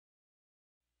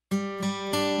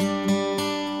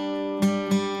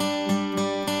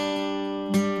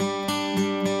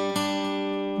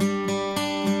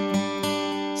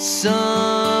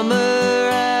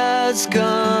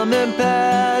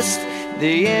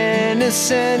The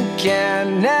innocent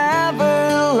can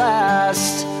never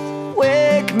last.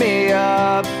 Wake me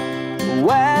up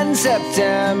when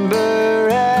September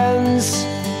ends.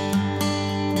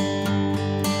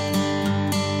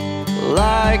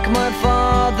 Like my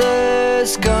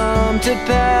father's come to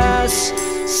pass,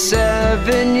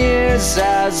 7 years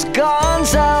has gone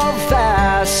so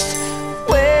fast.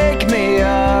 Wake me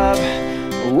up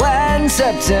when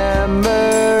September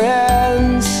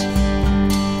ends.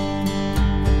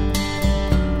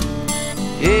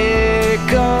 Here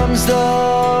comes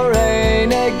the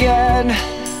rain again.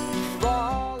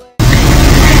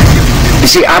 You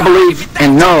see, I believe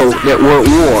and know that we're at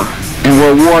war, and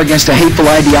we're at war against a hateful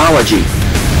ideology.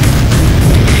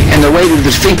 And the way to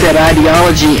defeat that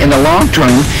ideology in the long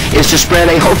term is to spread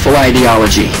a hopeful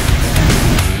ideology.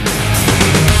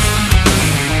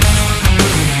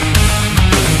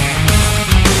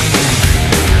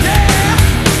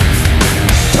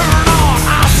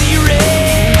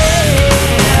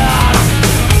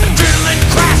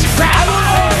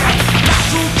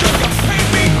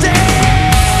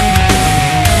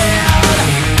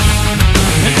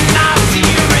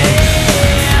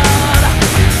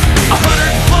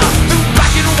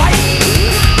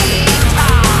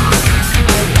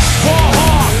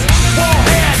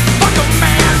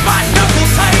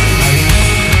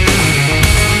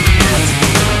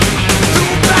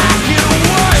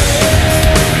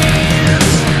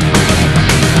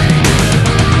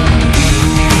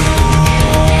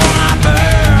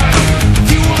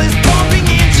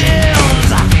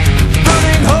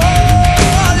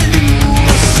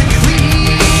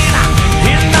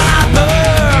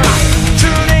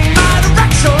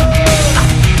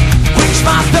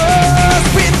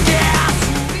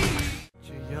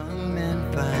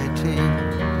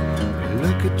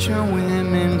 Look at your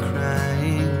women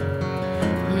crying.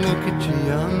 Look at your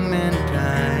young men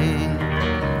dying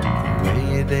the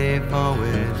way they've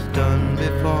always done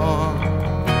before.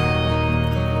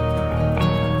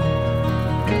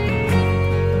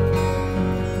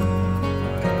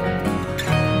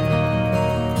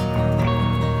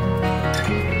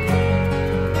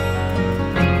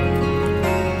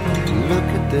 Look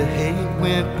at the hate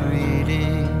we're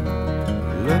breeding.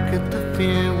 Look at the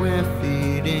fear we're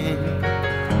feeding.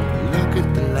 Look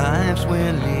at the lives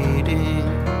we're leading,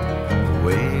 the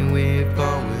way we've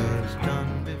always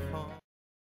done before.